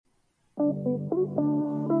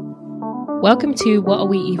Welcome to What Are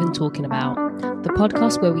We Even Talking About? The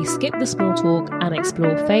podcast where we skip the small talk and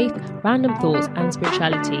explore faith, random thoughts, and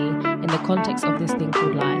spirituality in the context of this thing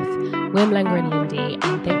called life. We're Mlenga and Lindy,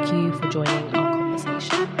 and thank you for joining our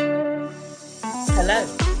conversation. Hello.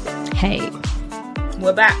 Hey.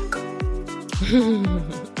 We're back.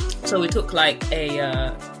 So we took like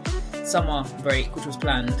a summer break, which was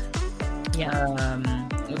planned. Yeah.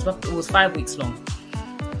 It was 5 weeks long.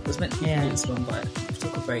 It was meant to be 3 weeks long, but we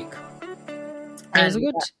took a break.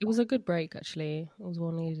 It was a good break, actually. It was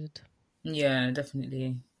well needed. Yeah,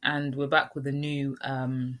 definitely. And we're back with a new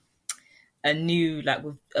new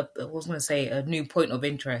point of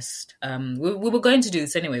interest. We were going to do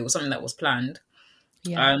this anyway. It was something that was planned.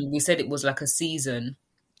 Yeah. We said it was like a season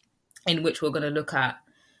in which we're going to look at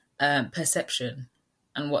perception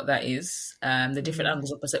and what that is, the different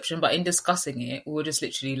angles of perception. But in discussing it, we were just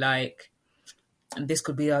literally like, and this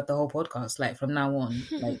could be the whole podcast. Like from now on,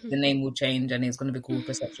 like the name will change and it's going to be called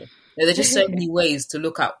perception. There's just so many ways to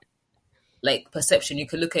look at like perception. You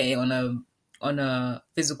can look at it on a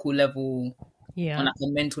physical level, on like a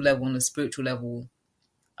mental level, on a spiritual level,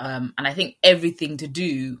 and I think everything to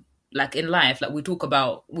do like in life, like we talk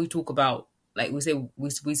about like we talk about like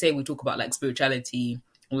spirituality,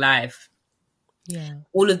 life,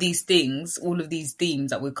 all of these things, all of these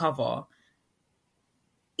themes that we cover.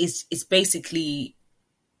 It's basically,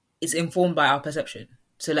 it's informed by our perception.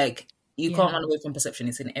 So like you can't run away from perception.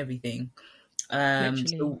 It's in everything.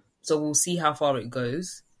 So we'll see how far it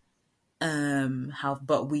goes. We've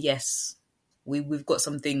got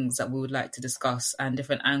some things that we would like to discuss and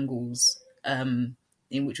different angles in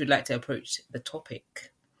which we'd like to approach the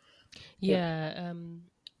topic. I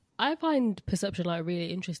find perception like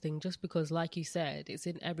really interesting just because, like you said, it's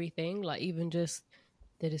in everything. Like even just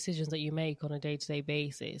the decisions that you make on a day-to-day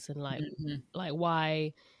basis, and like like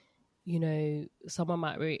why, you know, someone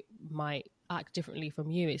might act differently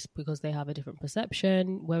from you. It's because they have a different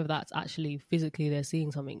perception, whether that's actually physically they're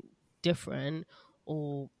seeing something different,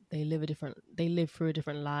 or they live through a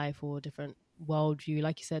different life or a different worldview.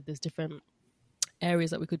 Like you said, there's different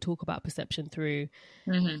areas that we could talk about perception through,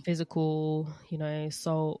 physical, you know,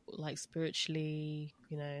 soul, like spiritually,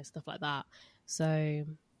 you know, stuff like that. So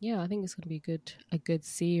yeah, I think it's going to be a good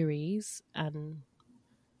series, and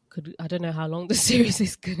I don't know how long the series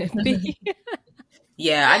is going to be.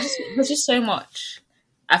 There's just so much.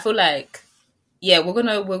 I feel like, we're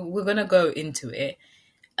gonna go into it,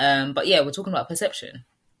 but we're talking about perception,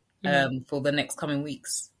 for the next coming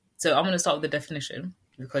weeks. So I'm gonna start with the definition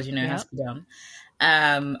because it has to be done.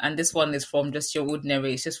 And this one is from just your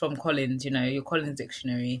ordinary. It's just from Collins, your Collins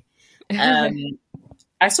dictionary.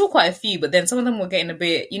 I saw quite a few, but then some of them were getting a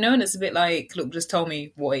bit, and it's a bit like, look, just tell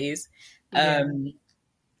me what it is. And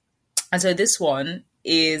so this one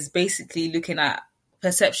is basically looking at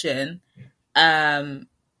perception.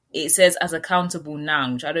 It says as a countable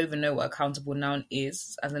noun, which I don't even know what a countable noun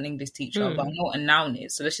is as an English teacher, but I know what a noun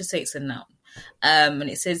is. So let's just say it's a noun. And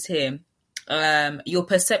it says here, your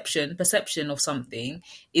perception of something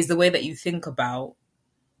is the way that you think about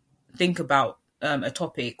a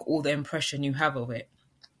topic or the impression you have of it.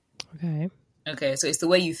 Okay, so it's the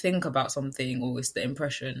way you think about something, or it's the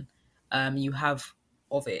impression you have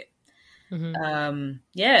of it.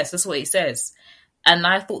 Yes, that's what it says. And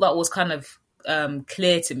I thought that was kind of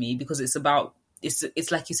clear to me, because it's about, it's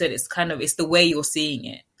like you said, it's the way you're seeing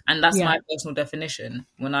it. And that's my personal definition.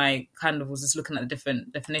 When I kind of was just looking at the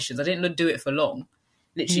different definitions, I didn't do it for long.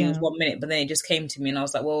 Literally, it was 1 minute, but then it just came to me and I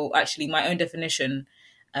was like, well, actually, my own definition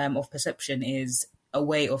of perception is a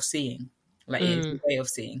way of seeing. Like, it's a way of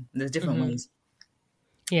seeing. There's different ways.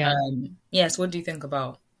 So what do you think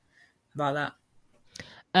about that?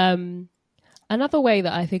 Another way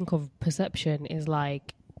that I think of perception is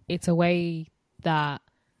like, it's a way that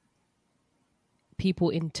people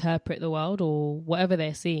interpret the world, or whatever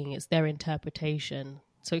they're seeing, it's their interpretation.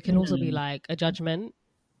 So it can also be like a judgment,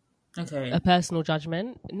 a personal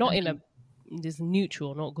judgment, not in this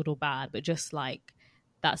neutral, not good or bad, but just like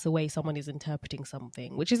that's the way someone is interpreting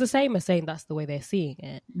something, which is the same as saying that's the way they're seeing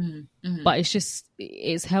it. But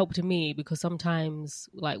it's helped me, because sometimes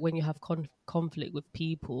like when you have conflict with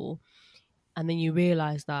people, and then you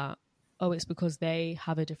realize that, oh, it's because they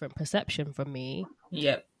have a different perception from me.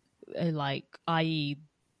 Like, i.e.,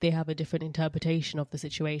 they have a different interpretation of the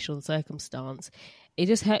situation or circumstance. It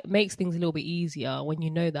just makes things a little bit easier when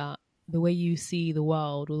you know that the way you see the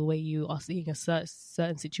world, or the way you are seeing a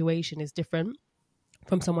certain situation, is different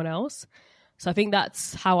from someone else. So I think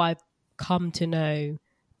that's how I've come to know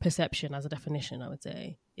perception as a definition, I would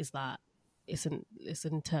say, is that it's an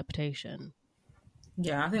interpretation.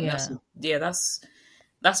 Yeah, I think that's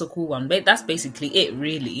That's a cool one. But that's basically it,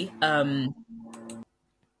 really.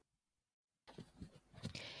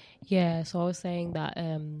 Yeah, so I was saying that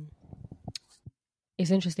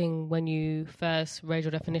it's interesting when you first read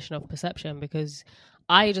your definition of perception, because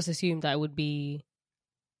I just assumed that it would be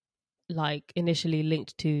like initially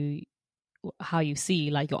linked to how you see,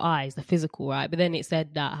 like your eyes, the physical, right? But then it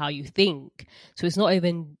said that how you think. So it's not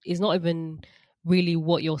even really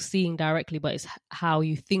what you're seeing directly, but it's how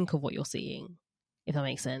you think of what you're seeing, if that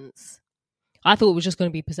makes sense. I thought it was just going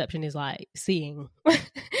to be perception is like seeing,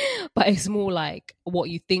 but it's more like what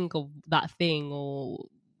you think of that thing or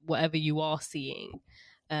whatever you are seeing.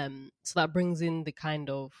 So that brings in the kind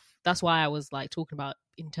of, that's why I was like talking about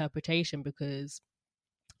interpretation, because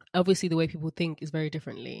obviously the way people think is very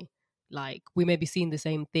differently. Like we may be seeing the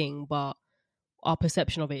same thing, but our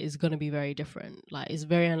perception of it is going to be very different. Like it's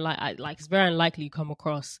very it's very unlikely you come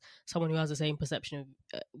across someone who has the same perception of,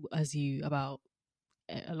 as you about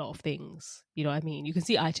a lot of things. You know what I mean? You can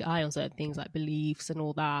see eye to eye on certain things like beliefs and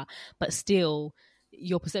all that, but still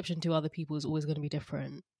your perception to other people is always going to be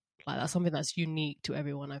different. Like that's something that's unique to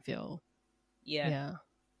everyone, I feel. Yeah.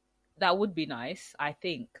 That would be nice. I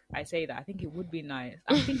think I say that. I think it would be nice.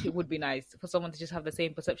 I think it would be nice for someone to just have the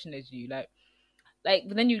same perception as you. Like,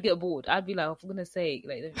 but then you'd get bored. I'd be like, oh, for goodness sake,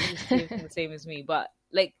 like, they're just doing the same as me. But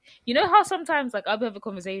like, you know how sometimes like I'll be having a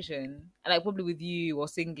conversation, and like probably with you or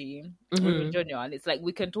Singy or even Junior, and it's like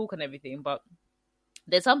we can talk and everything, but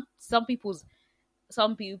there's some people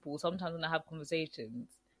sometimes when I have conversations.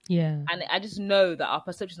 Yeah. And I just know that our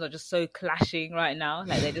perceptions are just so clashing right now.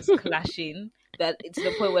 Like they're just clashing that it's to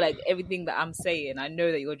the point where like everything that I'm saying, I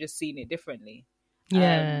know that you're just seeing it differently.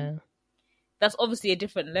 Yeah. That's obviously a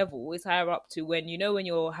different level. It's higher up to when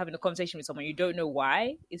you're having a conversation with someone, you don't know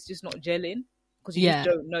why. It's just not gelling because you just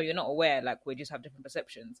don't know. You're not aware. Like we just have different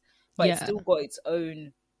perceptions, but it's still got its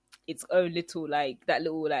own little like that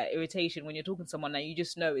little like irritation when you're talking to someone and you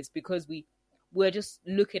just know it's because we're just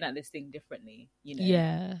looking at this thing differently, you know.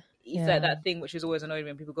 Yeah. It's like that thing which is always annoying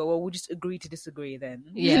when people go, well, we'll just agree to disagree then.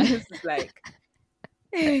 Yeah. It's just like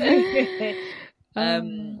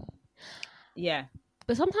yeah.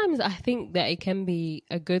 But sometimes I think that it can be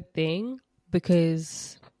a good thing,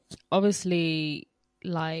 because obviously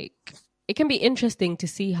like it can be interesting to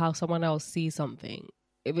see how someone else sees something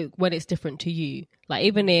when it's different to you. Like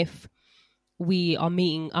even if we are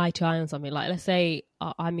meeting eye to eye on something, like let's say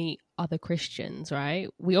I meet other Christians, right?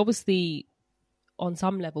 We obviously on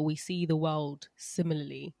some level we see the world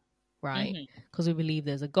similarly, right? Because we believe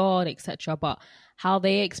there's a God, etc. But how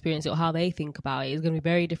they experience it or how they think about it is going to be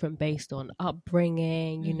very different based on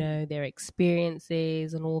upbringing, you know, their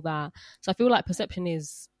experiences and all that. So I feel like perception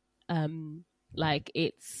is like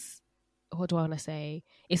it's, what do I want to say?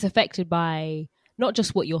 It's affected by not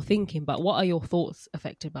just what you're thinking, but what are your thoughts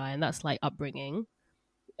affected by? And that's like upbringing,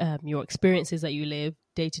 your experiences that you live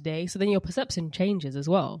day to day. So then your perception changes as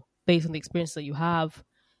well based on the experiences that you have,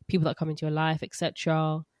 people that come into your life,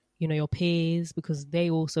 etc. You know, your peers, because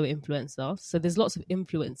they also influence us. So there's lots of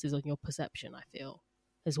influences on your perception, I feel,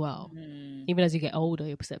 as well. Even as you get older,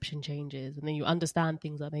 your perception changes, and then you understand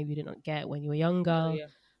things that maybe you didn't get when you were younger,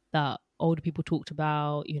 that older people talked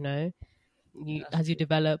about, you know, as you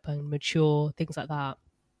develop and mature, things like that.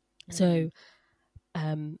 So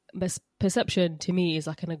perception to me is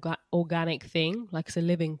like an organic thing, like it's a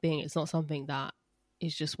living thing. It's not something that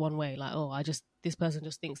is just one way, like, oh, this person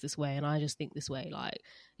just thinks this way and I just think this way. Like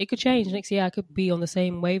it could change next year. I could be on the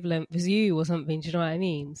same wavelength as you or something. Do you know what I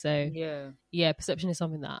mean? So yeah, perception is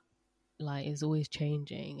something that like is always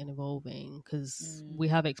changing and evolving, because we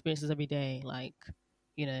have experiences every day. Like,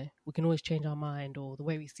 you know, we can always change our mind or the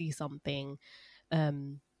way we see something.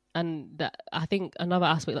 And that, I think another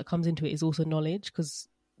aspect that comes into it is also knowledge, because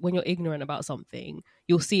when you're ignorant about something,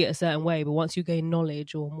 you'll see it a certain way, but once you gain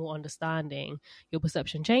knowledge or more understanding, your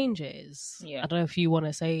perception changes. I don't know if you want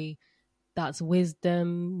to say that's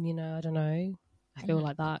wisdom, you know, I don't know. I feel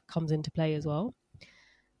like that comes into play as well.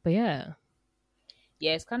 But yeah,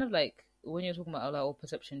 it's kind of like when you're talking about all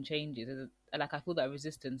perception changes, like I feel that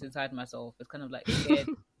resistance inside myself. It's kind of like scared.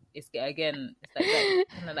 It's like that,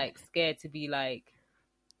 kind of like scared to be like,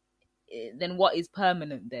 then what is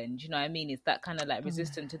permanent then? Do you know what I mean? It's that kind of like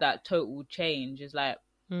resistant to that total change. It's like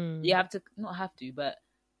you have to, not have to, but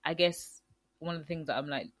I guess one of the things that I'm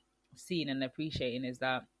like seeing and appreciating is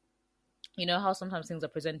that, you know how sometimes things are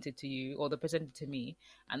presented to you or they're presented to me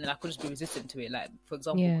and then I could just be resistant to it. Like, for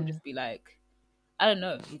example, it could just be like, I don't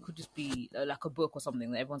know, it could just be like a book or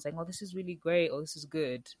something that everyone's saying, oh, this is really great or this is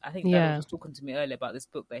good. I think Dad was talking to me earlier about this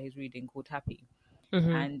book that he's reading called Happy.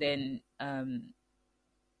 And then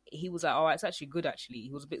he was like, oh, it's actually good, actually.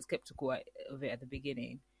 He was a bit skeptical of it at the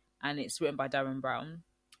beginning. And it's written by Darren Brown.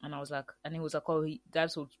 And I was like, and he was like, oh, dad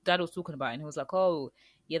was talking about it, and he was like, oh,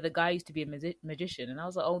 yeah, the guy used to be a magician. And I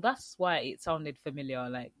was like, oh, that's why it sounded familiar,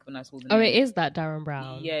 like when I saw the name. Oh, it is that Darren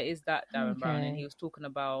Brown. Yeah, it is that Darren Brown. And Okay. he was talking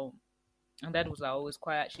about, and dad was like, oh, it's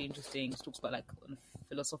quite actually interesting. He talks about like on a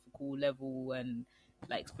philosophical level and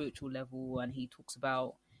like spiritual level, and he talks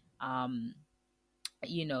about,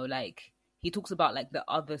 you know, like he talks about like the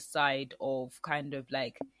other side of kind of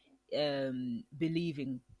like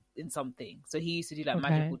believing in something. So he used to do like Okay.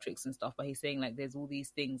 magical tricks and stuff, but he's saying like there's all these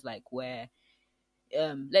things like where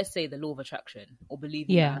let's say the law of attraction, or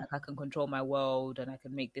believing Yeah. that like, I can control my world and I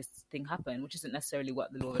can make this thing happen, which isn't necessarily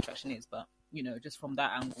what the law of attraction is, but you know, just from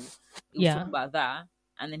that angle, he was Yeah. talking about that.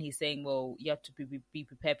 And then he's saying, well, you have to be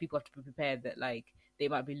prepared. People have to be prepared that like they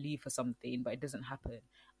might believe for something, but it doesn't happen.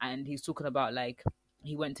 And he's talking about like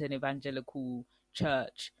he went to an evangelical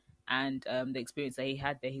church, and the experience that he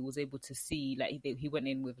had there, he was able to see like he went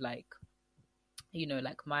in with like, you know,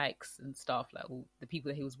 like mics and stuff, like all the people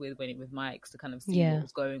that he was with went in with mics to kind of see Yeah. what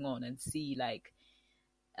was going on and see like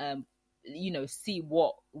you know, see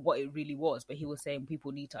what it really was. But he was saying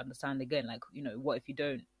people need to understand again, like, you know, what if you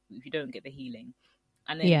don't get the healing.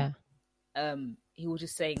 And then Yeah. he was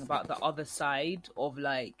just saying about the other side of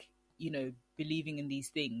like, you know, believing in these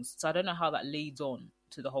things. So I don't know how that leads on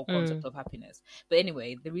to the whole concept of happiness. But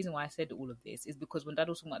anyway, the reason why I said all of this is because when Dad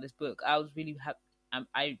was talking about this book, I was really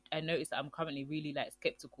I noticed that I'm currently really like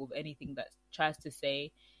skeptical of anything that tries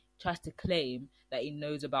to claim that he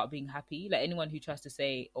knows about being happy. Like anyone who tries to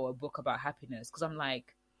say, or a book about happiness, because I'm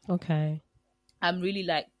like, Okay. I'm really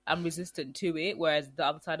like, I'm resistant to it. Whereas the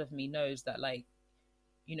other side of me knows that like,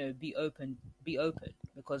 you know, be open,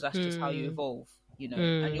 because that's just how you evolve, you know.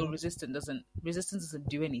 And your resistance doesn't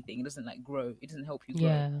do anything. It doesn't like grow. It doesn't help you grow.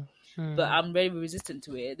 Yeah. But I'm very resistant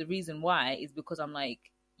to it. The reason why is because I'm like,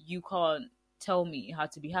 you can't tell me how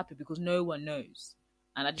to be happy because no one knows.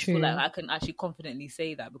 And I just feel like I can actually confidently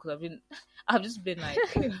say that because I've just been like,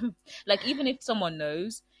 like even if someone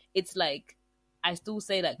knows, it's like, I still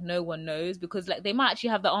say like no one knows, because like they might actually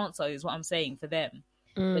have the answer is what I'm saying for them.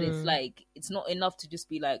 But it's like, it's not enough to just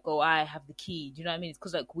be like, oh, I have the key. Do you know what I mean? It's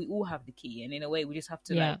because like we all have the key, and in a way we just have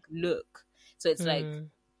to like look. So it's like,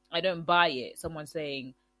 I don't buy it. Someone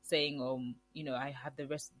saying, you know, I have the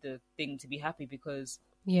rest of the thing to be happy, because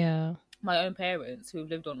my own parents who have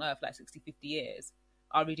lived on earth like 60, 50 years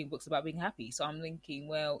are reading books about being happy. So I'm thinking,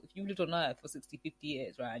 well, if you've lived on earth for 60, 50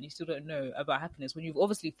 years, right, and you still don't know about happiness, when you've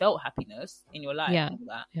obviously felt happiness in your life and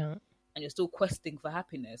all that, and you're still questing for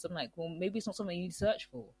happiness, I'm like, well, maybe it's not something you need to search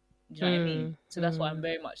for. Do you know what I mean? So that's why I'm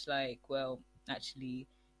very much like, well, actually,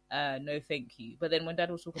 no, thank you. But then when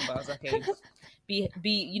Dad was talking about it, I was like, okay,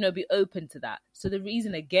 be open to that. So the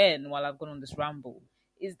reason, again, while I've gone on this ramble,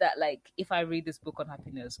 is that like, if I read this book on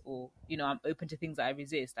happiness, or, you know, I'm open to things that I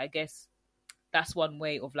resist, I guess that's one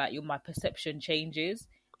way of like, my perception changes.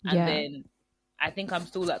 And then I think I'm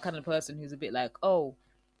still that kind of person who's a bit like, oh,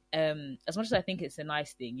 as much as I think it's a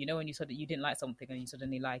nice thing, you know, when you said that you didn't like something and you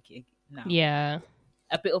suddenly like it now. Yeah.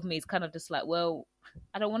 A bit of me is kind of just like, well,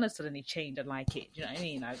 I don't want to suddenly change and like it. Do you know what I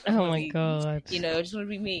mean? Oh my God. You know, I just want to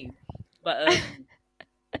be me. But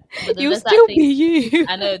you'll still be you.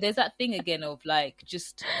 I know, there's that thing again of like,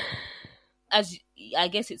 just as I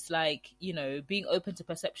guess it's like, you know, being open to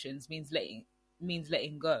perceptions means letting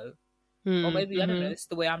go. Or maybe I don't know, it's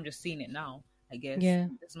the way I'm just seeing it now, I guess. Yeah.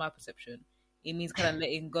 That's my perception. It means kind of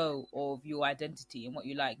letting go of your identity and what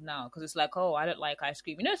you like now. Because it's like, oh, I don't like ice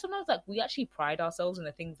cream. You know, sometimes like we actually pride ourselves in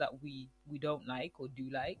the things that we don't like or do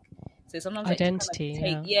like. So sometimes identity,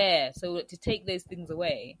 like, so to take those things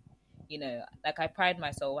away, you know, like I pride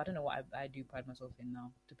myself. I don't know what I do pride myself in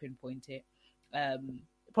now, to pinpoint it.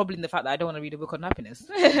 Probably in the fact that I don't want to read a book on happiness.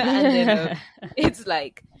 And then it's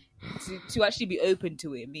like, to actually be open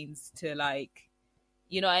to it means to like,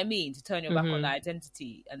 you know what I mean? To turn your back on that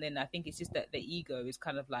identity. And then I think it's just that the ego is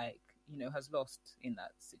kind of like, you know, has lost in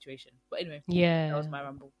that situation. But anyway, that was my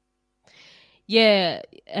ramble. Yeah.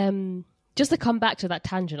 Just to come back to that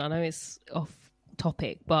tangent, I know it's off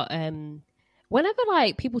topic, but whenever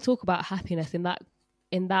like people talk about happiness in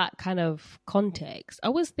that kind of context, I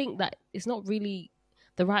always think that it's not really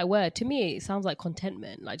the right word. To me, it sounds like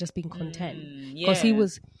contentment, like just being content. Because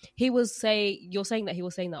you're saying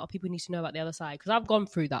that oh, people need to know about the other side. Because I've gone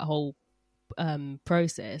through that whole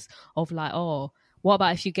process of like, oh, what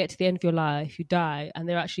about if you get to the end of your life, you die, and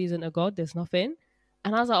there actually isn't a God, there's nothing.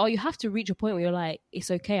 And I was like, oh, you have to reach a point where you're like,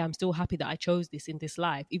 it's okay, I'm still happy that I chose this in this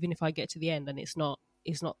life, even if I get to the end and it's not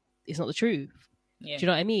the truth. Yeah. Do you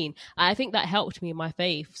know what I mean? I think that helped me in my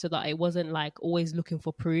faith, so that it wasn't like always looking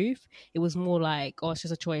for proof. It was more like, oh, it's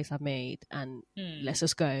just a choice I've made and let's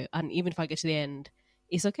just go. And even if I get to the end,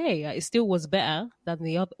 it's okay. It still was better than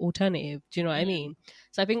the other alternative. Do you know what I mean?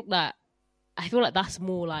 So I feel like that's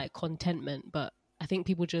more like contentment, but I think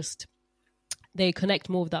people just, they connect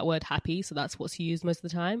more with that word happy, so that's what's used most of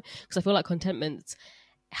the time. Because I feel like contentment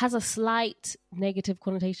has a slight negative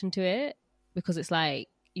connotation to it, because it's like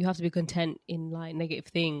you have to be content in like negative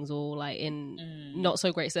things or like in not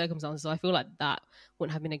so great circumstances. So I feel like that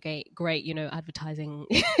wouldn't have been a great, you know, advertising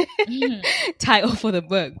title for the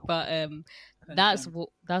book. But that's what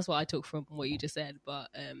I took from what you just said. But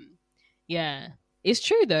yeah, it's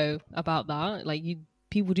true though about that. Like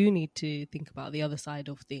people do need to think about the other side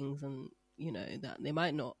of things, and you know that they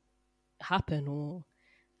might not happen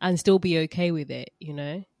and still be okay with it, you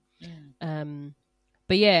know.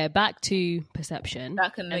 But yeah, back to perception.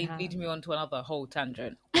 That can lead me on to another whole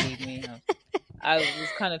tangent. I was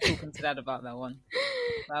kind of talking to Dad about that one.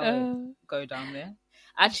 I will go down there.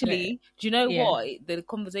 Actually, do you know what? The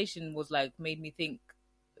conversation was like, made me think,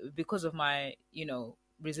 because of my, you know,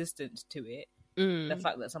 resistance to it, the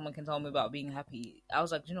fact that someone can tell me about being happy. I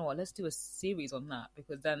was like, you know what? Let's do a series on that,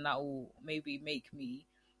 because then that will maybe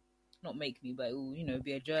not make me, but it will, you know,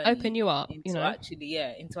 be a journey. Open you up, into you know?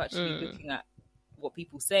 into actually looking at what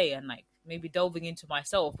people say and like maybe delving into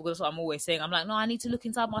myself, because that's what I'm always saying. I'm like, no, I need to look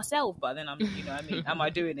inside myself, but then I'm, you know what I mean? Am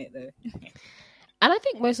I doing it though? And I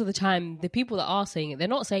think most of the time, the people that are saying it, they're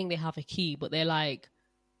not saying they have a key, but they're like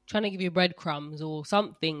trying to give you breadcrumbs or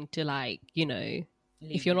something to like, you know,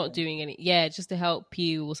 if you're not doing any, just to help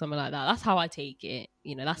you or something like that. That's how I take it.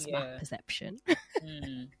 You know, that's my perception.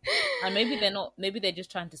 And maybe they're just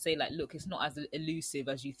trying to say like, look, it's not as elusive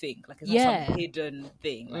as you think. Like it's not some hidden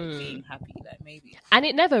thing, like being happy, like maybe. And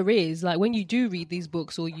it never is. Like when you do read these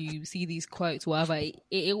books or you see these quotes, whatever,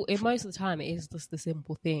 it most of the time it is just the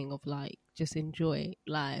simple thing of like, just enjoy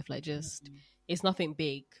life. Like just, it's nothing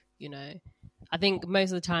big, you know. I think most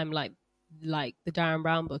of the time, like the Darren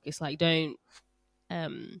Brown book, it's like, don't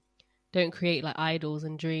create like idols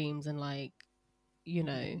and dreams and like, you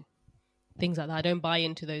know, things like that. I don't buy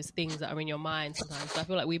into those things that are in your mind sometimes. So I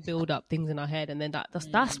feel like we build up things in our head, and then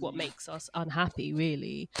that's what makes us unhappy,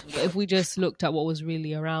 really. But if we just looked at what was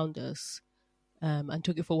really around us and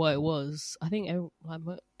took it for what it was, I think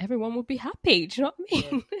everyone would be happy. Do you know what I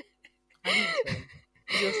mean? I think so.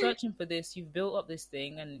 You're searching for this, you've built up this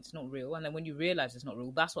thing and it's not real, and then when you realize it's not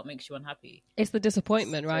real, that's what makes you unhappy. It's the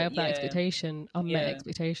disappointment, right, of that expectation, unmet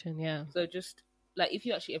expectation. So just like, if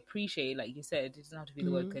you actually appreciate, like you said, it doesn't have to be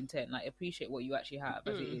the word content, like appreciate what you actually have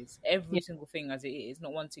as it is, every single thing as it is,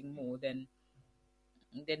 not wanting more, then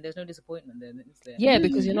there's no disappointment then, is there?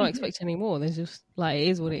 Because you're not expecting any more. There's just like, it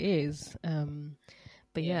is what it is.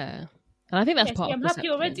 But and I think that's part of I'm happy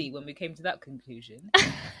already when we came to that conclusion.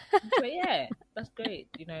 But yeah, that's great.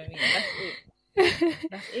 You know what I mean? That's it.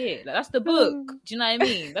 That's it. Like, that's the book. Do you know what I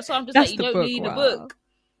mean? That's what I'm just like. You don't need a book.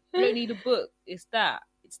 You don't need a book. It's that.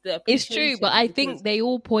 It's the. It's true, but I think they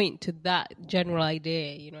all point to that general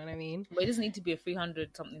idea. You know what I mean? But it doesn't need to be a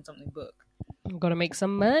 300 something book. I've got to make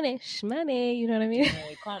some money. You know what I mean? No,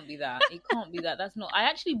 it can't be that. It can't be that. That's not. I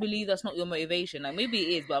actually believe that's not your motivation. Like maybe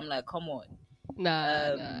it is, but I'm like, come on.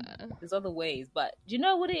 Nah. There's other ways, but do you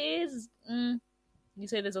know what it is? You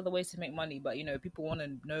say there's other ways to make money, but you know people want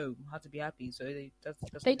to know how to be happy, so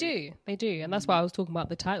they do, and that's why I was talking about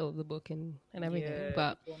the title of the book and everything.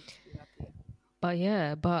 But like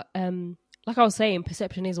I was saying,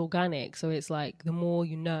 perception is organic, so it's like the more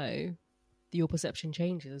you know, your perception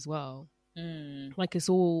changes as well. Like it's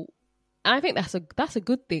all, and I think that's a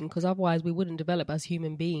good thing, because otherwise we wouldn't develop as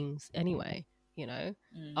human beings anyway. You know,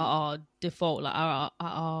 our default, like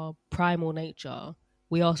our primal nature,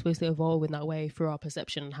 we are supposed to evolve in that way through our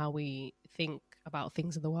perception and how we think about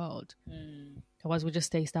things in the world. Otherwise, we'd just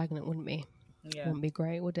stay stagnant, wouldn't we? Yeah. Wouldn't be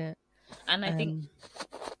great, would it? And I think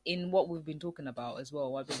in what we've been talking about as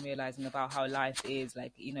well, I've been realizing about how life is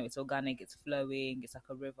like, you know, it's organic, it's flowing, it's like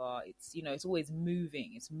a river. It's, you know, it's always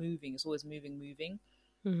moving. It's always moving.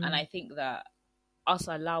 And I think that us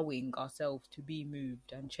allowing ourselves to be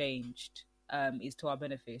moved and changed is to our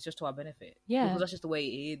benefit. It's just to our benefit. Yeah. Because that's just the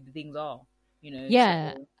way things are, you know.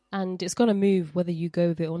 Yeah. So, and it's going to move whether you go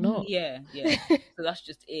with it or not. Yeah. So that's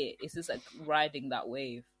just it. It's just like riding that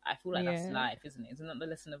wave. I feel like that's life, isn't it? Isn't that the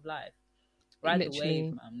lesson of life? Ride the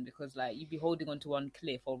wave, man. Because like you'd be holding onto one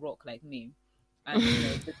cliff or rock like me, and you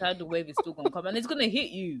know, the tidal wave is still going to come and it's going to hit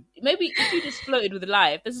you. Maybe if you just floated with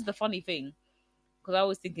life, this is the funny thing. Because I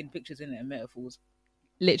always think in pictures, in it, and metaphors.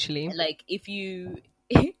 Literally. Like if you...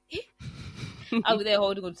 I'll be there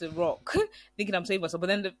holding onto the rock, thinking I'm saving myself, but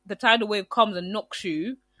then the tidal wave comes and knocks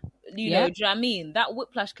you. You know, do you know what I mean? That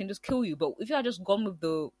whiplash can just kill you. But if you had just gone with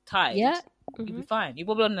the tide, you'd be fine. You're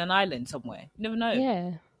probably on an island somewhere. You never know.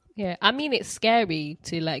 Yeah. Yeah, I mean, it's scary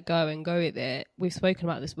to like go with it. We've spoken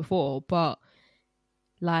about this before, but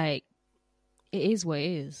like, it is what it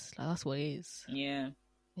is. Like, that's what it is. Yeah,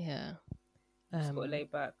 Yeah. just got to lay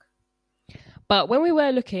back. But when we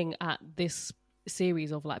were looking at this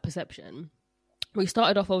series of like perception, we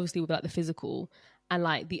started off obviously with like the physical and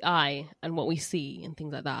like the eye and what we see and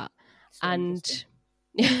things like that. So And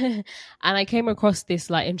and I came across this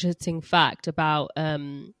like interesting fact about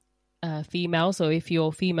female. So if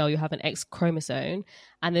you're female, you have an X chromosome,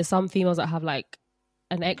 and there's some females that have like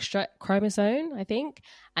an extra chromosome, I think,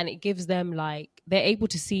 and it gives them like, they're able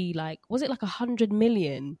to see like, was it like 100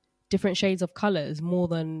 million different shades of colors more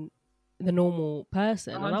than the normal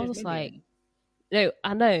person? And I was just like, no,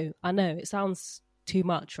 I know, it sounds too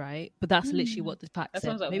much, right? But that's literally what the fact that said.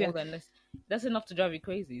 sounds like Maybe more than this. That's enough to drive you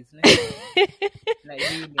crazy, isn't it? Like,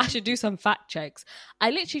 really. I should do some fact checks. I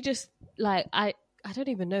literally just like, I don't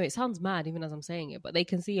even know. It sounds mad even as I'm saying it, but they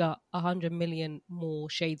can see 100 million more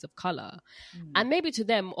shades of color. And maybe to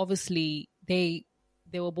them, obviously, they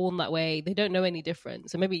were born that way. They don't know any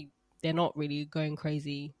different. So maybe they're not really going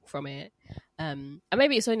crazy from it. And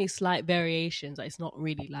maybe it's only slight variations. Like, it's not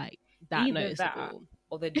really like that Either noticeable. that,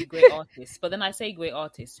 or they'd be great artists. But then I say great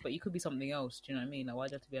artists, but you could be something else. Do you know what I mean? Like, why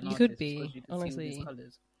do you have to be an You artist? could be, Because you can honestly. see all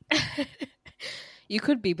these colours. You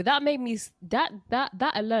could be, but that made me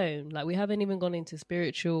that alone, like, we haven't even gone into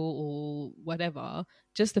spiritual or whatever,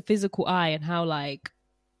 just the physical eye and how like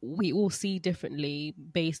we all see differently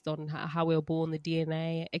based on how we were born, the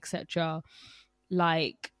DNA, etc.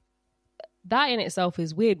 Like, that in itself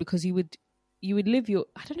is weird, because you would live your,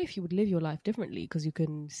 I don't know if you would live your life differently because you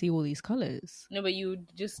can see all these colors. No, but you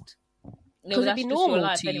would just, no, 'Cause it'd that's be just normal your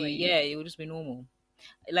life to anyway. you. Yeah, it would just be normal.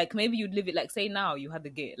 Like, maybe you'd live it, like, say now you had the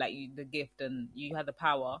gift, like the gift, and you had the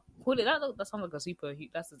power. Call it that. That sounds like a super.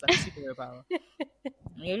 That's like a superhero power.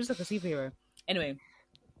 You're just like a superhero. Anyway,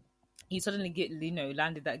 you suddenly get,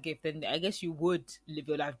 landed that gift, then I guess you would live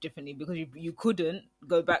your life differently, because you couldn't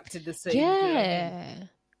go back to the same. Yeah. You know what I mean?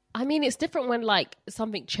 I mean, it's different when like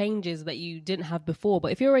something changes that you didn't have before,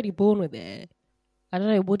 but if you're already born with it, I don't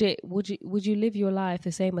know, would you live your life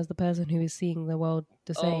the same as the person who is seeing the world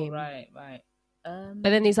the same? Oh, right. But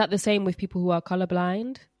then is that the same with people who are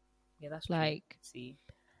colorblind? Yeah, that's like, true. See,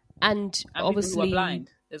 and obviously people who are blind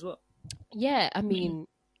as well. Yeah, I mean,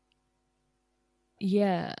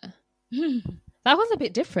 yeah, that was a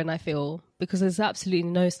bit different, I feel, because there's absolutely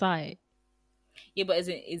no sight. Yeah, but is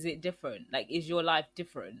it different? Like, is your life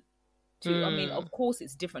different? I mean, of course,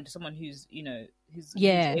 it's different to someone who's who's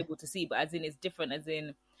able to see, but as in, it's different. As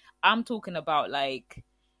in, I'm talking about like,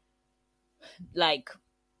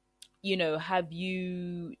 have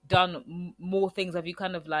you done more things? Have you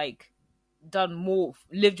kind of like done more,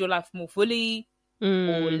 lived your life more fully,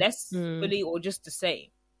 or less fully, or just the same?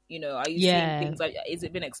 Are you seeing things like, is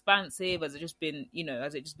it been expansive? Has it just been,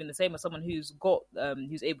 the same as someone who's got,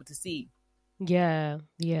 who's able to see? Yeah.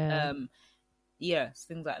 Yes,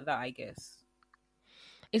 things like that, I guess.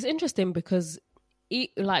 It's interesting because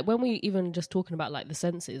like when we even just talking about like the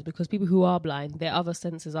senses, because people who are blind, their other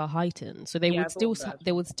senses are heightened, so they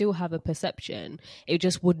would still have a perception. It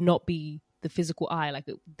just would not be the physical eye. Like,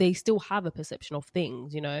 they still have a perception of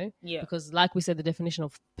things, because like we said, the definition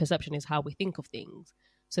of perception is how we think of things.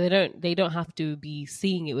 So they don't have to be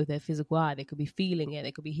seeing it with their physical eye. They could be feeling it.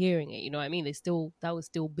 They could be hearing it. You know what I mean? That would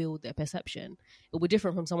still build their perception. It would be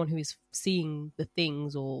different from someone who is seeing the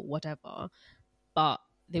things or whatever, but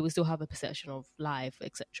they would still have a perception of life,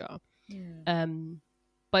 etc.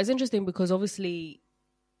 But it's interesting because obviously,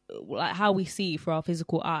 like, how we see for our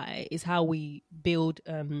physical eye is how we build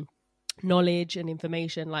knowledge and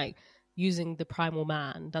information. Like, using the primal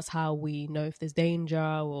man, that's how we know if there's danger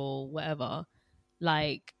or whatever.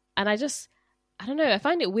 Like, and I don't know, I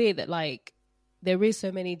find it weird that like there is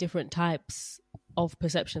so many different types of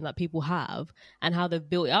perception that people have and how they've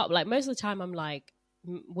built it up. Like, most of the time I'm like,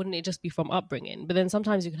 wouldn't it just be from upbringing? But then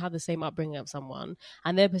sometimes you can have the same upbringing of someone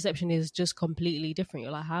and their perception is just completely different.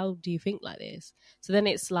 You're like, how do you think like this? So then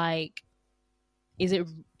it's like, is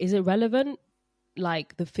it relevant,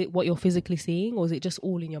 like what you're physically seeing, or is it just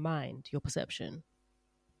all in your mind, your perception?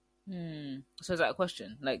 So is that a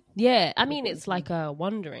question? Like, yeah, I mean, it's like a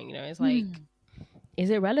wondering, it's like, is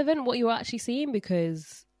it relevant what you're actually seeing?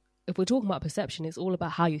 Because if we're talking about perception, it's all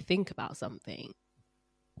about how you think about something.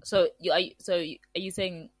 So are you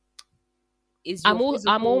saying, is I'm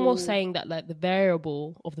almost saying that like the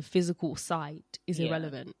variable of the physical sight is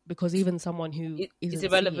irrelevant, because even someone who is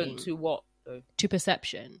irrelevant to what though? To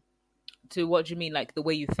perception. To what do you mean? Like the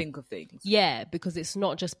way you think of things? Yeah, because it's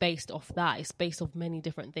not just based off that. It's based off many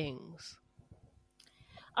different things.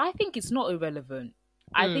 I think it's not irrelevant.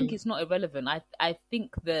 I think it's not irrelevant. I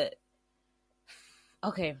think that,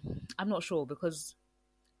 okay, I'm not sure, because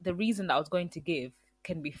the reason that I was going to give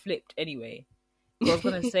can be flipped anyway. So I was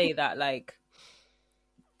going to say that, like,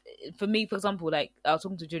 for me, for example, like, I was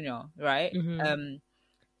talking to Junior, right?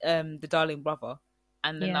 The darling brother,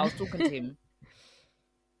 and then I was talking to him.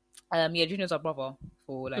 Junior's our brother,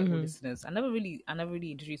 for like all listeners. I never really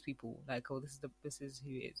introduce people like, oh, this is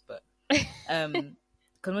who it is, but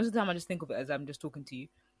because most of the time I just think of it as I'm just talking to you.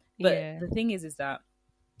 But the thing is that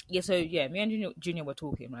me and Junior were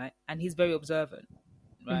talking, right, and he's very observant,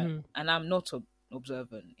 right, and I'm not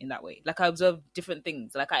observant in that way. Like, I observe different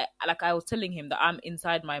things. Like I was telling him that I'm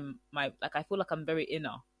inside my like, I feel like I'm very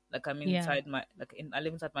inner. Like, I'm inside my, like, I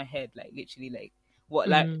live inside my head, like, literally, like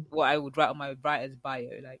what I would write on my writer's bio,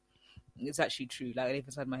 like, it's actually true. Like, I live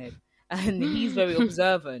inside my head, and he's very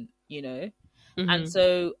observant, you know. And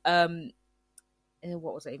so,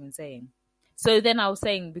 what was I even saying? So then I was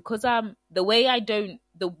saying, because the way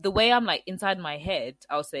I'm like inside my head,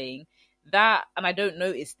 I was saying that, and I don't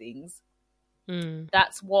notice things.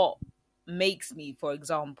 That's what makes me, for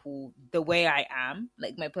example, the way I am,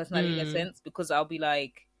 like my personality in a sense, because I'll be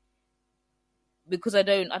like, because I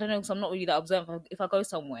don't know, because I'm not really that observant. If I go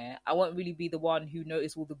somewhere, I won't really be the one who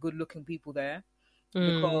notice all the good looking people there,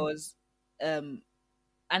 because and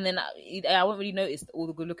then I won't really notice all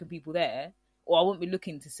the good looking people there, or I won't be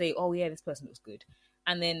looking to say, oh yeah, this person looks good,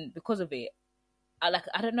 and then because of it, I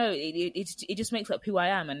don't know, it just makes up who I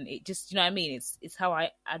am, and it just, you know what I mean, it's how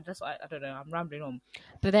I that's what I don't know, I'm rambling on.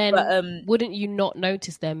 But then wouldn't you not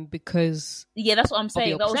notice them because that's what I'm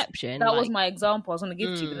saying, that perception? Was my example I was going to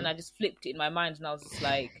give to you, but then I just flipped it in my mind, and I was just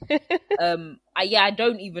like I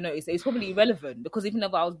don't even notice it. It's probably irrelevant, because even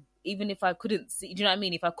if I couldn't see, do you know what I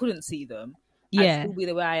mean, if I couldn't see them, I'd still be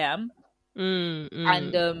the way I am.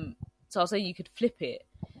 And so I was saying you could flip it,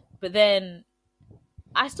 but then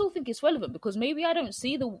I still think it's relevant, because maybe I don't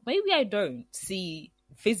see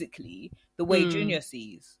physically the way Junior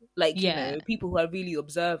sees. Like, you know, people who are really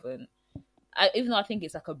observant. Even though I think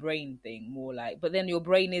it's like a brain thing more like, but then your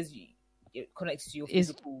brain it connects to your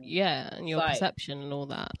physical and your perception and all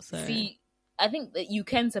that. So see, I think that you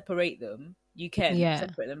can separate them. You can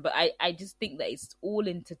separate them, but I just think that it's all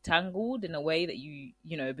intertangled in a way that you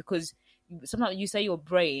know, because sometimes you say your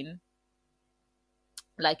brain,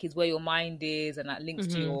 like, is where your mind is, and that links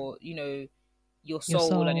to your, you know, your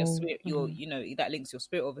soul and your spirit, your, you know, that links your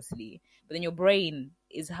spirit, obviously. But then your brain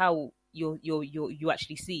is how you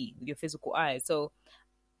actually see with your physical eyes. So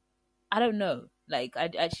I don't know, like,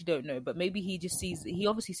 I actually don't know, but maybe he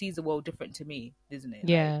obviously sees the world different to me, isn't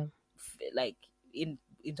it? Like in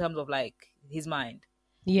terms of like his mind,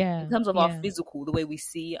 in terms of our physical, the way we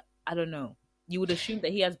see, I don't know, you would assume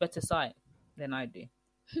that he has better sight than I do.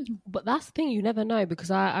 But that's the thing, you never know, because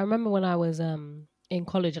I remember when I was in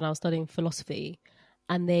college and I was studying philosophy,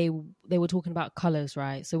 and they were talking about colours,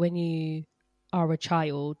 right? So when you are a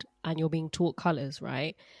child and you're being taught colours,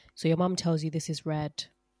 right? So your mum tells you this is red,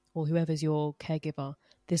 or whoever's your caregiver,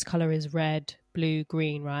 this colour is red, blue,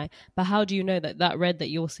 green, right? But how do you know that that red that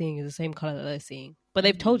you're seeing is the same colour that they're seeing? But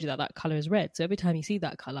they've told you that that colour is red. So every time you see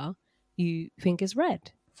that colour, you think it's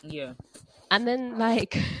red. Yeah. And then,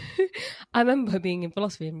 like, I remember being in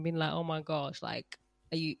philosophy and being like, oh my gosh, like,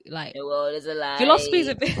 are you, like... The world is a lie. Philosophy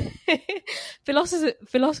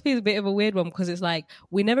is a bit of a weird one, because it's like,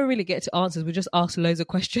 we never really get to answers. We just ask loads of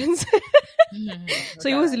questions. So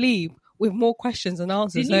you always leave with more questions than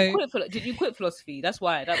answers. Did you quit philosophy? That's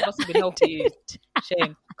why. That must have been helpful for you.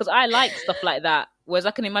 Shame. Because I like stuff like that. Whereas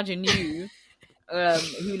I can imagine you,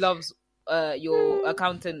 who loves your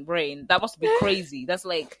accountant brain, that must be crazy.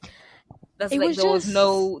 Nothing was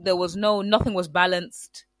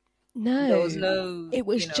balanced. No, there was no. It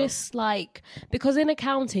was just like, because in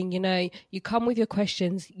accounting, you know, you come with your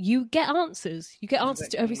questions, you get answers. You get answers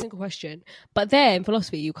to every single question. But there in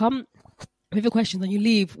philosophy, you come with your questions and you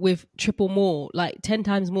leave with triple more, like 10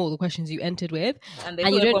 times more the questions you entered with, and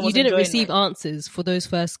you didn't receive answers for those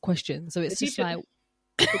first questions. So it's just like.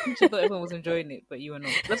 The teacher thought everyone was enjoying it, but you were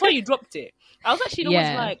not. That's why you dropped it. I was actually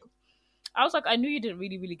I knew you didn't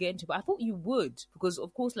really, really get into it, but I thought you would, because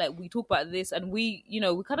of course, like, we talk about this, and we, you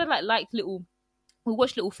know, we kind of like we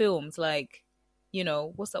watch little films, like, you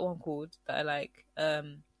know, what's that one called that I like?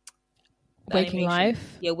 Waking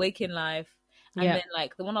Life. Yeah, Waking Life. And then,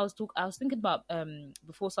 like, the one I was thinking about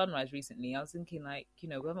Before Sunrise recently. I was thinking, like, you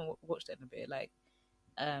know, we haven't watched it in a bit, like,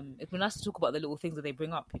 it'd be nice to talk about the little things that they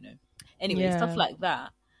bring up, you know. Anyway, stuff like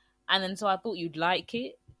that. And then so I thought you'd like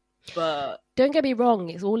it, but don't get me wrong,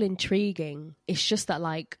 it's all intriguing. It's just that,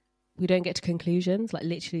 like, we don't get to conclusions. Like,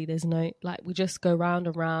 literally, there's no, like, we just go round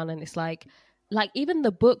and round, and it's like, like even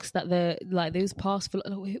the books that the like those past,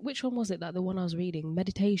 which one was it, that the one I was reading,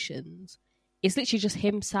 Meditations, it's literally just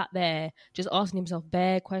him sat there just asking himself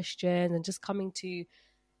bare questions and just coming to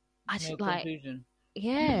No conclusion.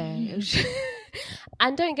 Yeah.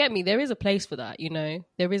 And don't get me, there is a place for that, you know,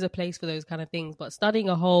 there is a place for those kind of things, but studying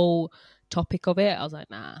a whole topic of it, I was like,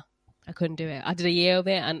 nah, I couldn't do it. I did a year of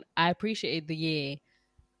it and I appreciated the year,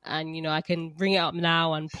 and you know, I can bring it up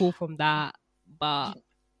now and pull from that. But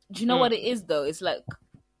do you know what it is though? It's like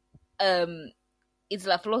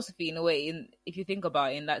philosophy in a way, if you think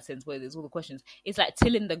about it in that sense, where there's all the questions, it's like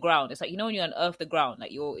tilling the ground. It's like, you know, when you unearth the ground,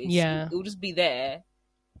 like it'll just be there,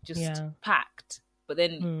 just packed. But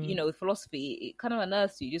then, you know, with philosophy, it kind of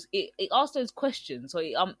unearths you. Just it asks those questions, so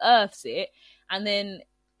it unearths it, and then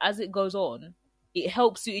as it goes on, it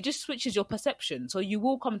helps you. It just switches your perception, so you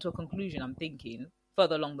will come to a conclusion. I'm thinking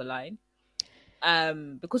further along the line,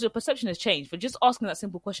 because your perception has changed. For just asking that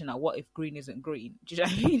simple question, like, what if green isn't green? Do you know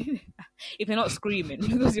what I mean? If you're not screaming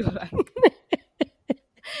because you're like, what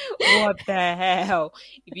the hell?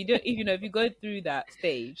 If you go through that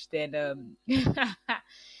stage, then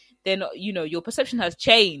then, you know, your perception has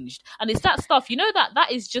changed. And it's that stuff, you know,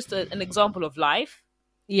 that is just an example of life.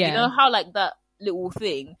 yeah, You know how, like, that little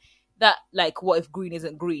thing, that, like, what if green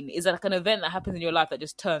isn't green, is like an event that happens in your life that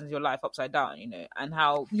just turns your life upside down, you know, and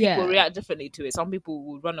how people react differently to it. Some people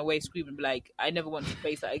will run away screaming and be like, I never want to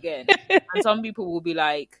face that again. And some people will be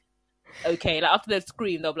like, okay, like after they've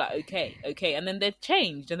screamed, they'll be like, okay. And then they've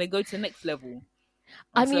changed and they go to the next level.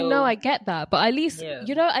 I mean, no, I get that, but at least,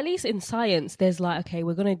 you know, at least in science, there's like, okay,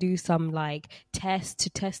 we're going to do some like test to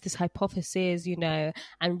test this hypothesis, you know,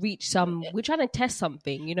 and reach some, we're trying to test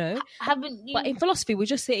something, you know. But in philosophy, we're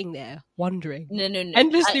just sitting there wondering. No.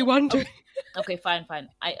 Endlessly wondering. Okay, fine.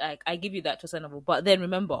 I give you that to a certain level. But then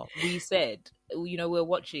remember, we said, you know, we're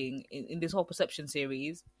watching in this whole perception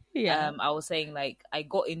series. Yeah. I was saying, like, I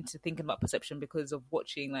got into thinking about perception because of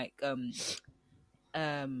watching, like,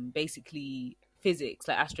 basically physics,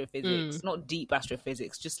 like astrophysics, not deep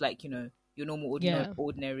astrophysics, just like, you know, your normal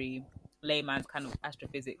ordinary layman's kind of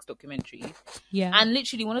astrophysics documentary. Yeah. And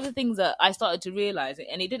literally one of the things that I started to realize,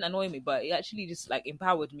 and it didn't annoy me, but it actually just like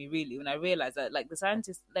empowered me really, when I realized that, like, the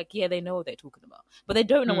scientists, like, yeah, they know what they're talking about, but they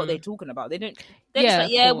don't know what they're talking about. They're just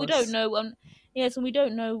like, we don't know. So we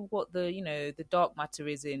don't know what the, you know, the dark matter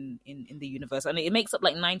is in the universe, and it makes up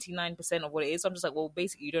like 99% of what it is. So I'm just like, well,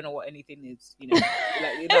 basically, you don't know what anything is, you know,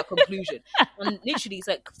 like in that conclusion. And literally, it's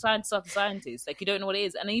like science after scientists, like, you don't know what it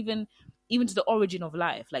is, and even to the origin of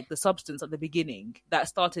life, like the substance at the beginning that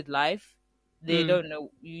started life, they don't know.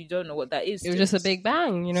 You don't know what that is. It was just a big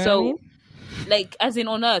bang, you know. So, what I mean? like, as in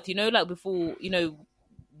on Earth, you know, like before, you know,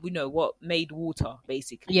 we know what made water,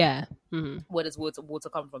 basically. Yeah. Where does water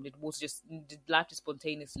come from? Did life just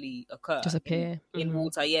spontaneously occur? Just appear in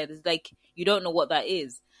water? Yeah, there's like, you don't know what that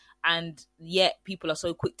is, and yet people are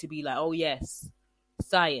so quick to be like, oh yes,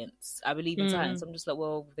 science. I believe in science. I'm just like,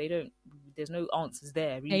 well, they don't. There's no answers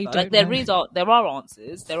there. Like, there are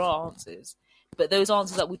answers, but those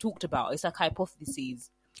answers that we talked about, it's like hypotheses.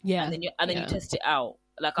 Yeah, and then you test it out.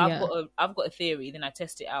 Like, I've got a theory, then I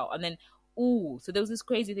test it out, and then. Oh, so there was this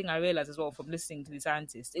crazy thing I realized as well from listening to the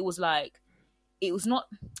scientists. It was not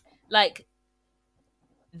like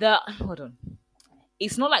hold on.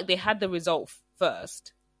 It's not like they had the result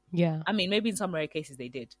first. Yeah. I mean, maybe in some rare cases they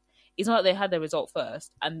did. It's not like they had the result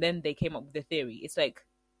first and then they came up with the theory. It's like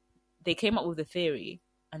they came up with the theory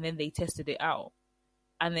and then they tested it out.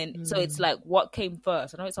 And then, so it's like, what came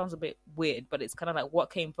first? I know it sounds a bit weird, but it's kind of like, what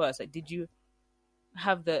came first? Like, did you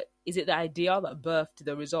have is it the idea that birthed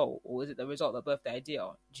the result, or is it the result that birthed the idea?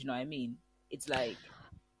 Do you know what I mean? It's like,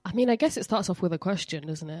 I mean, I guess it starts off with a question,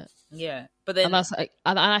 doesn't it? Yeah, but then, and that's like,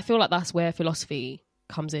 and I feel like that's where philosophy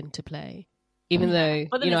comes into play. Even though,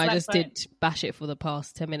 you know, I just did bash it for the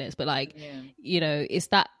past 10 minutes, but like, you know, it's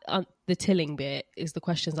that the tilling bit is the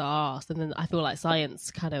questions that are asked, and then I feel like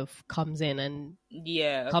science kind of comes in and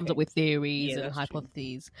comes up with theories and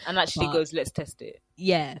hypotheses, true. And actually goes, let's test it.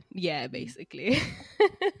 Yeah, basically.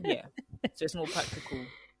 Yeah, so it's more practical.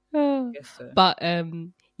 I guess so. But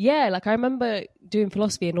yeah, like I remember doing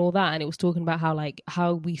philosophy and all that, and it was talking about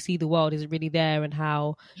how we see the world isn't really there, and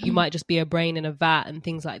how you might just be a brain in a vat and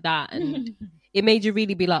things like that, and it made you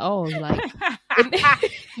really be like, oh, like.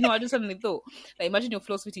 No, I just suddenly thought, like, imagine your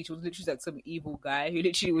philosophy teacher was literally like some evil guy who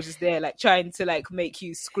literally was just there, like, trying to like make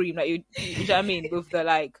you scream, like, you know what I mean, with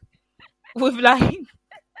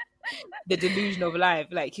the delusion of life,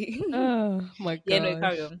 like. Oh my god. Yeah, no,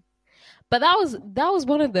 carry on. But that was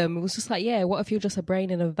one of them. It was just like, yeah, what if you're just a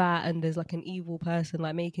brain in a vat and there's like an evil person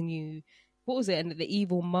like making you, what was it? And the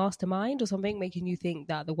evil mastermind or something, making you think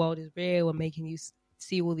that the world is real and making you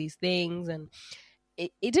see all these things, and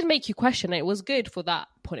it did make you question it. It was good for that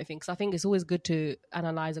point of thing, because I think it's always good to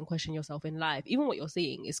analyze and question yourself in life. Even what you're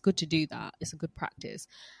seeing, it's good to do that. It's a good practice.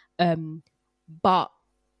 But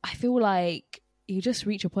I feel like you just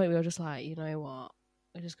reach a point where you're just like, you know what,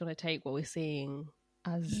 we're just going to take what we're seeing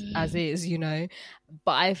as is, you know.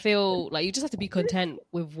 But I feel like you just have to be content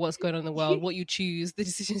with what's going on in the world, what you choose, the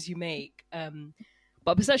decisions you make.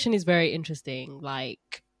 But perception is very interesting,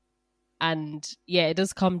 like, and yeah, it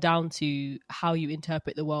does come down to how you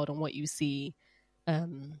interpret the world and what you see. But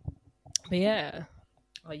yeah,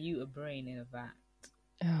 Are you a brain in a vat?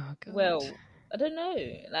 oh god. Well, I don't know.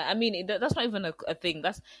 Like, I mean, that's not even a thing.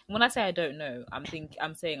 That's when I say I don't know. I'm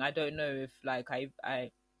saying I don't know if, like,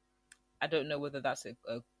 I don't know whether that's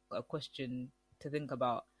a question to think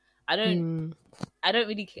about. I don't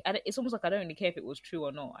really. It's almost like I don't really care if it was true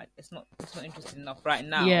or not. It's not interesting enough right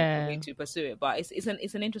now for me to pursue it. But it's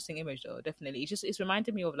an interesting image though. Definitely, it's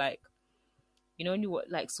reminding me of, like, you know, when you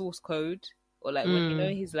like Source Code, or like when, you know,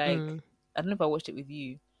 he's like, I don't know if I watched it with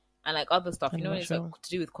you, and like other stuff. You know, when it's like to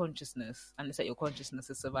do with consciousness, and it's like your consciousness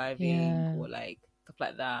is surviving, or like stuff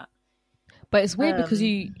like that. But it's weird because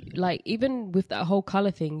you, like, even with that whole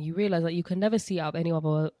color thing, you realize that you can never see out of any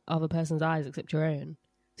other person's eyes except your own.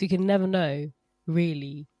 So you can never know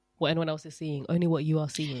really what anyone else is seeing, only what you are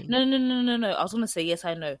seeing. No. I was gonna say yes,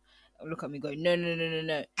 I know. Look at me going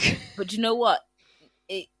no. But you know what?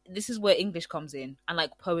 This is where English comes in, and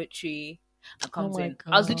like poetry comes in.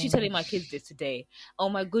 Gosh. I was literally telling my kids this today. Oh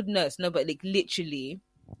my goodness, no, but like literally,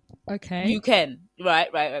 okay, you can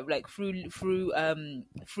right, like through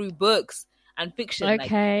books and fiction,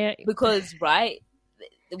 okay, like, because right,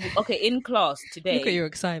 okay, in class today. Look at your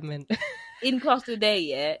excitement. In class today,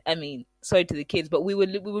 yeah. I mean, sorry to the kids, but we were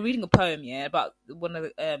reading a poem, yeah, about one of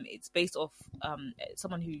the, it's based off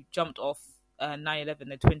someone who jumped off 9/11,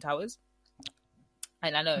 the Twin Towers.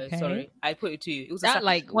 And I know, okay. Sorry, I put it to you. It was that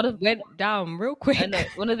like went down real quick. I know,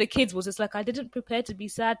 one of the kids was just like, I didn't prepare to be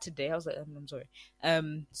sad today. I was like, I'm sorry.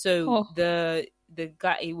 So the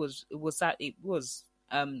guy, it was sad. It was.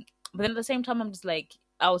 But then at the same time, I'm just like,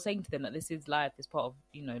 I was saying to them that this is life, is part of,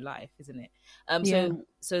 you know, life, isn't it?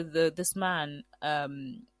 So this man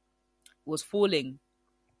was falling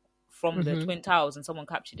from the Twin Towers, and someone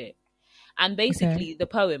captured it. And basically, the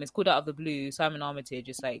poem is called Out of the Blue. Simon Armitage,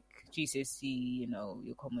 just like GCSE, you know,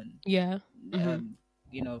 your common, you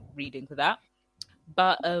know, reading for that.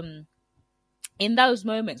 But in those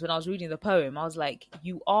moments when I was reading the poem, I was like,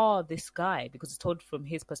 you are this guy, because it's told from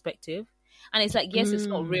his perspective. And it's like, yes, it's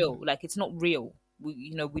not real. Like, it's not real.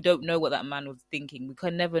 We don't know what that man was thinking. We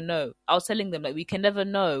can never know. I was telling them, like, we can never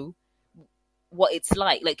know what it's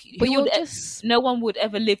like. Like, but no one would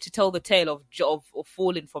ever live to tell the tale of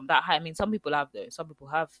falling from that high. I mean, some people have, though. Some people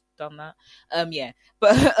have done that.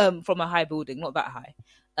 But from a high building, not that high.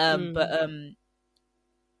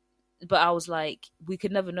 But I was like, we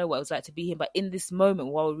could never know what it was like to be him. But in this moment,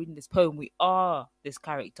 while we're reading this poem, we are this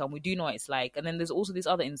character, and we do know what it's like. And then there's also this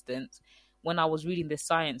other instance when I was reading this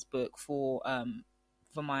science book for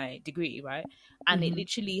my degree, right? And it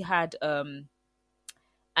literally had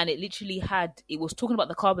it was talking about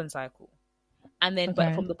the carbon cycle, and then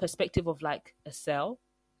but from the perspective of like a cell.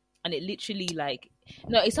 And it literally, like,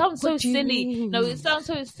 no, it sounds so silly. No, it sounds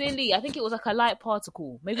so silly. I think it was like a light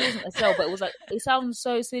particle. Maybe it wasn't a cell, but it was like, it sounds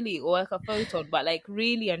so silly, or like a photon. But like,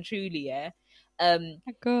 really and truly, yeah. In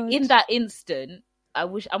that instant,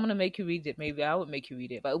 I'm gonna make you read it. Maybe I won't make you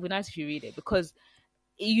read it, but it would be nice if you read it, because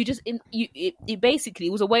it basically,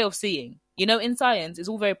 it was a way of seeing. You know, in science, it's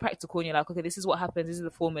all very practical, and you're like, okay, this is what happens. This is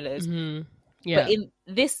the formulas. Yeah. But in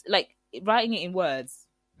this, like, writing it in words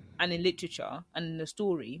and in literature and in the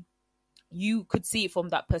story, you could see it from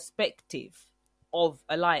that perspective of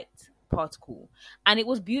a light particle. And it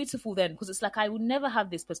was beautiful then, because it's like, I would never have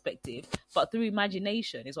this perspective, but through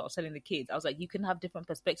imagination is what I was telling the kids. I was like, you can have different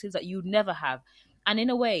perspectives that you'd never have. And in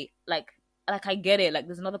a way, like I get it. Like,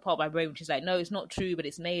 there's another part of my brain which is like, no, it's not true, but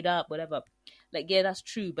it's made up, whatever. Like, yeah, that's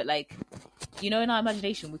true. But like, you know, in our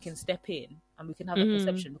imagination, we can step in and we can have a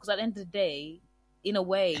perception, because at the end of the day, in a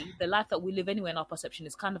way, the life that we live anyway in our perception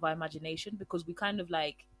is kind of our imagination, because we kind of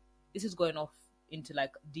like, this is going off into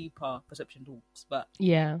like deeper perception talks, but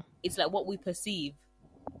yeah, it's like what we perceive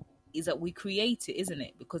is that we create it, isn't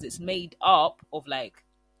it? Because it's made up of like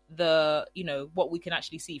the, you know, what we can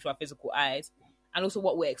actually see through our physical eyes, and also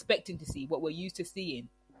what we're expecting to see, what we're used to seeing,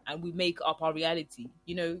 and we make up our reality,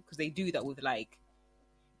 you know, because they do that with like,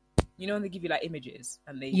 you know, when they give you like images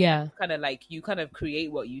and they kind of like, you kind of create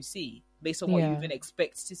what you see based on what you even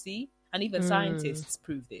expect to see. And even scientists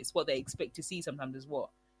prove this. What they expect to see sometimes is what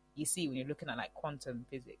you see when you're looking at like quantum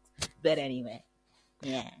physics. But anyway,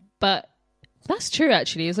 yeah. But That's true,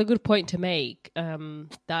 actually. It's a good point to make.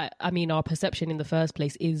 That, I mean, our perception in the first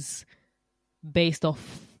place is based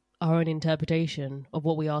off our own interpretation of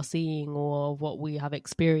what we are seeing or what we have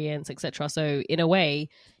experienced, etc. So in a way,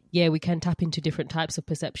 yeah, we can tap into different types of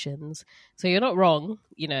perceptions. So you're not wrong,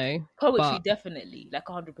 you know. Poetry, definitely, like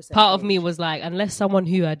 100%. Part of me was like, unless someone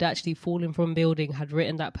who had actually fallen from a building had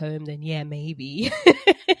written that poem, then yeah, maybe.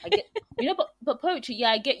 I get, you know, but poetry,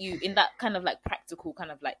 yeah, I get you in that kind of like practical,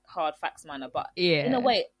 kind of like hard facts manner. But yeah, in a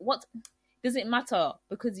way, what does it matter?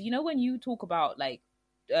 Because you know, when you talk about like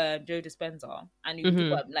Joe Dispenza and you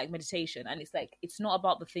talk about like meditation, and it's like it's not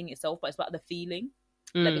about the thing itself, but it's about the feeling.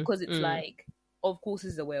 Like, because it's like, of course,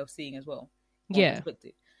 this is a way of seeing as well. Yeah.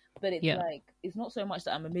 Perspective. But it's like, it's not so much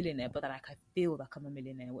that I'm a millionaire, but that like I feel like I'm a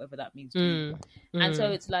millionaire, whatever that means to you. And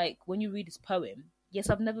so it's like, when you read this poem, yes,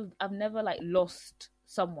 I've never like lost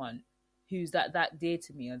someone who's that dear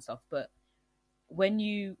to me and stuff. But when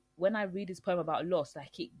I read this poem about loss,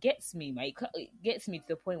 like it gets me, mate. It gets me to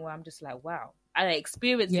the point where I'm just like, wow. And I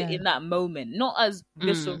experienced it in that moment, not as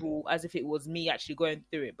visceral as if it was me actually going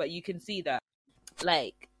through it, but you can see that,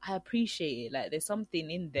 like, I appreciate it. Like, there's something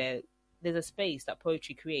in there. There's a space that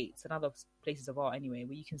poetry creates, and other places of art anyway,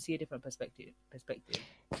 where you can see a different perspective.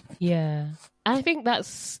 Yeah, I think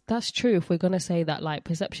that's true. If we're gonna say that, like,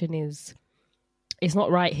 perception it's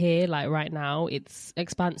not right here, like right now. It's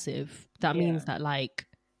expansive. That means that, like,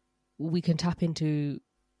 we can tap into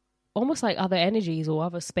almost like other energies or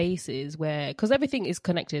other spaces where, because everything is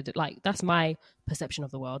connected. Like, that's my perception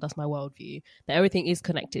of the world. That's my worldview, that everything is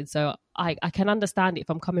connected. So I can understand it if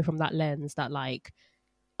I'm coming from that lens, that like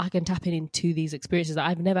I can tap into these experiences that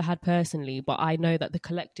I've never had personally, but I know that the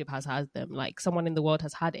collective has had them. Like, someone in the world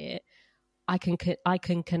has had it. I can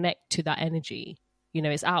connect to that energy. You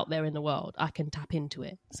know, it's out there in the world. I can tap into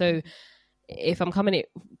it. So if I'm coming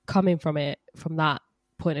from it from that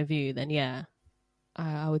point of view, then yeah,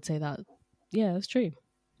 I would say that, yeah, that's true.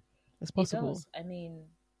 It's possible. It does. I mean,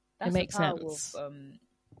 that's it makes the power sense.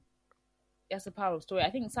 That's the power of story. I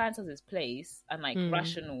think science has its place, and like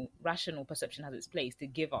rational perception has its place to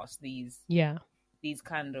give us these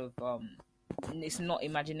kind of it's not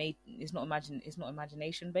imagination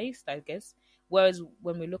based, I guess. Whereas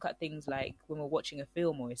when we look at things like when we're watching a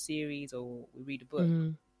film or a series or we read a book,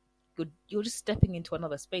 you're just stepping into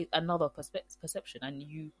another space, another perception, and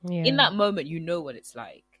you in that moment you know what it's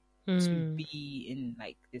like to be in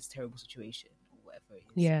like this terrible situation or whatever it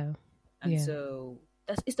is. And so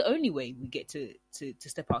it's the only way we get to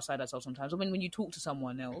step outside ourselves sometimes. I mean, when you talk to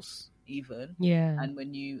someone else, even and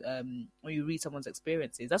when you read someone's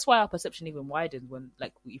experiences, that's why our perception even widens when,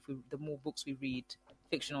 like, the more books we read,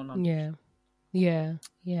 fiction or non-fiction.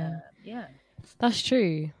 That's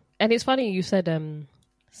true. And it's funny you said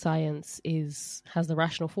science has the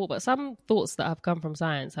rational thought, but some thoughts that have come from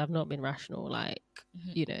science have not been rational, like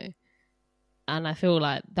you know. And I feel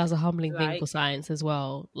like that's a humbling thing for science as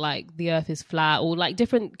well. Like, the earth is flat, or like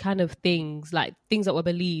different kind of things, like things that were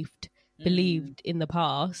believed in the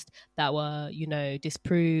past that were, you know,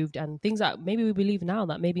 disproved, and things that maybe we believe now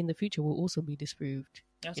that maybe in the future will also be disproved.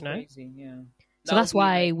 That's you know? Crazy, yeah. So that's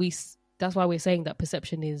why we're saying that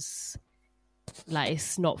perception is like,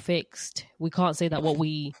 it's not fixed. We can't say that what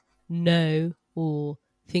we know or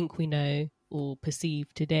think we know or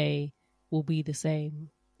perceive today will be the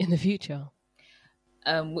same in the future.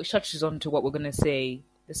 Which touches on to what we're going to say.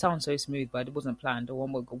 It sounds so smooth, but it wasn't planned.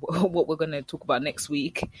 What we're going to talk about next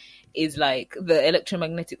week is like the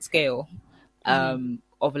electromagnetic scale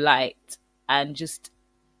of light, and just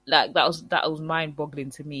like that was mind-boggling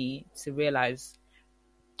to me to realize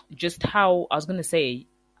just how, I was going to say,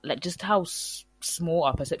 like, just how small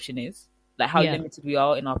our perception is, like how limited we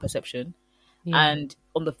are in our perception, and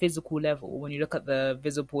on the physical level, when you look at the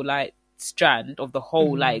visible light strand of the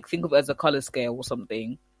whole, like, think of it as a color scale or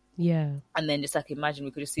something, and then just like imagine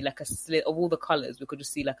we could just see like a slit of all the colors, we could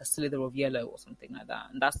just see like a slither of yellow or something like that,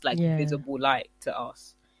 and that's like visible light to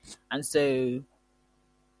us. And so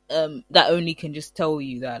that only can just tell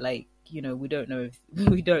you that, like, you know, we don't know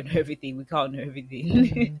everything, we can't know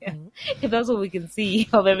everything. If that's all we can see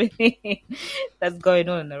of everything that's going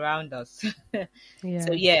on around us. So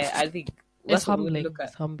yeah, I think that's it's what humbling. we're look at.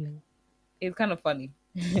 It's humbling. It's kind of funny.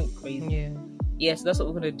 Crazy. So that's what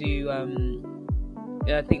we're gonna do.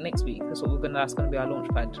 I think next week that's what that's gonna be our launch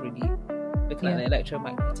pad, to really looking at the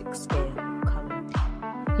electromagnetic scale.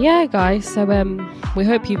 Yeah, guys, so we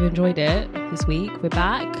hope you've enjoyed it this week. We're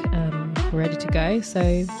back, we're ready to go, so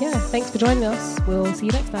yeah, thanks for joining us. We'll see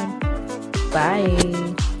you next time.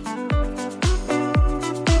 Bye.